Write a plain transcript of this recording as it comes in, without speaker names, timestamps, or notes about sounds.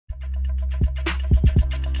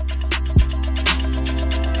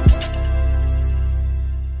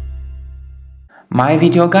My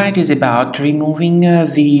video guide is about removing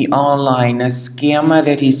the online scam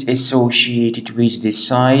that is associated with the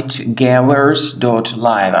site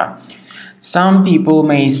Gawers.live. Some people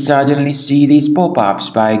may suddenly see these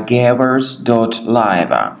pop-ups by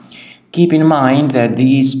Gawers.live. Keep in mind that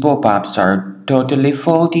these pop-ups are totally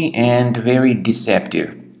faulty and very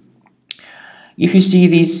deceptive. If you see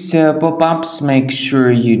these pop-ups, make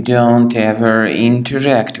sure you don't ever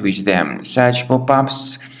interact with them. Such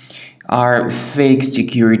pop-ups are fake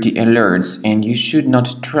security alerts, and you should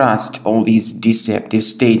not trust all these deceptive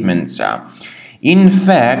statements. In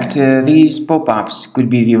fact, these pop-ups could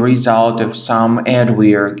be the result of some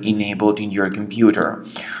adware enabled in your computer.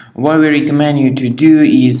 What we recommend you to do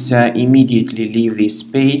is immediately leave this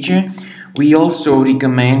page. We also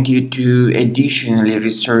recommend you to additionally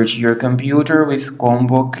research your computer with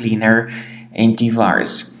Combo Cleaner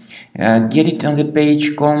antivirus. Get it on the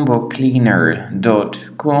page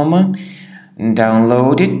combocleaner.com,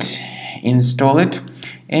 download it, install it,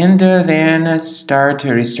 and then start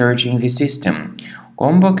researching the system.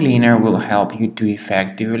 Combo Cleaner will help you to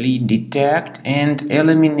effectively detect and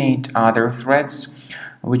eliminate other threats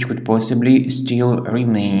which could possibly still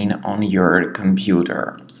remain on your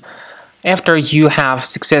computer. After you have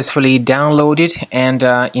successfully downloaded and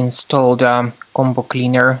installed Combo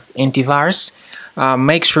Cleaner antivirus,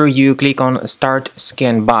 make sure you click on Start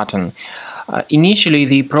Scan button. Initially,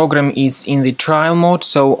 the program is in the trial mode,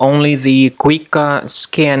 so only the quick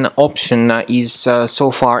scan option is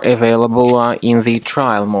so far available in the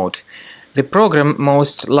trial mode. The program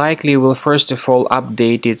most likely will first of all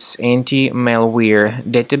update its anti-malware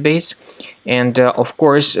database, and of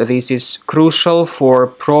course this is crucial for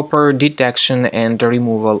proper detection and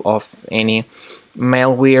removal of any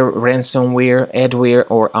malware, ransomware, adware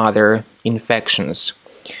or other infections.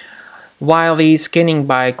 While the scanning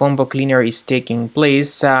by Combo Cleaner is taking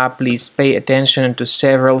place, please pay attention to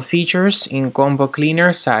several features in Combo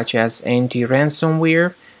Cleaner, such as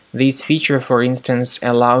anti-ransomware. This feature, for instance,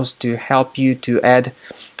 allows to help you to add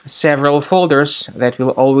several folders that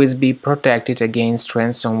will always be protected against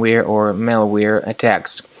ransomware or malware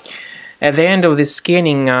attacks. At the end of the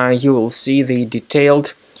scanning, you will see the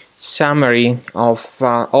detailed summary of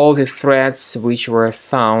all the threats which were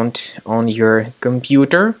found on your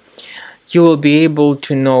computer. You will be able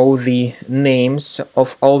to know the names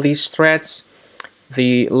of all these threats,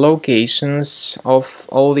 the locations of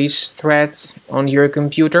all these threats on your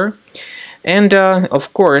computer, and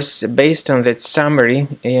of course, based on that summary,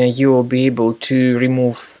 you will be able to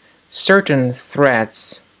remove certain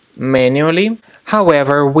threats manually.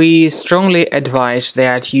 However, we strongly advise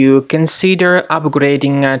that you consider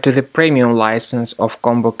upgrading to the premium license of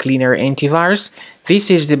Combo Cleaner antivirus. This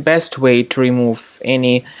is the best way to remove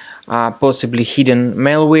any possibly hidden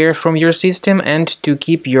malware from your system and to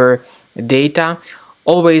keep your data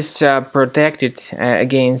always protected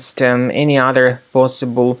against any other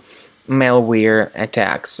possible malware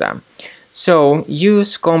attacks. So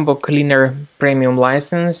use Combo Cleaner Premium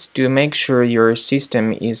license to make sure your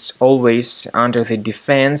system is always under the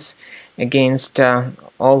defense against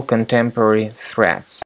all contemporary threats.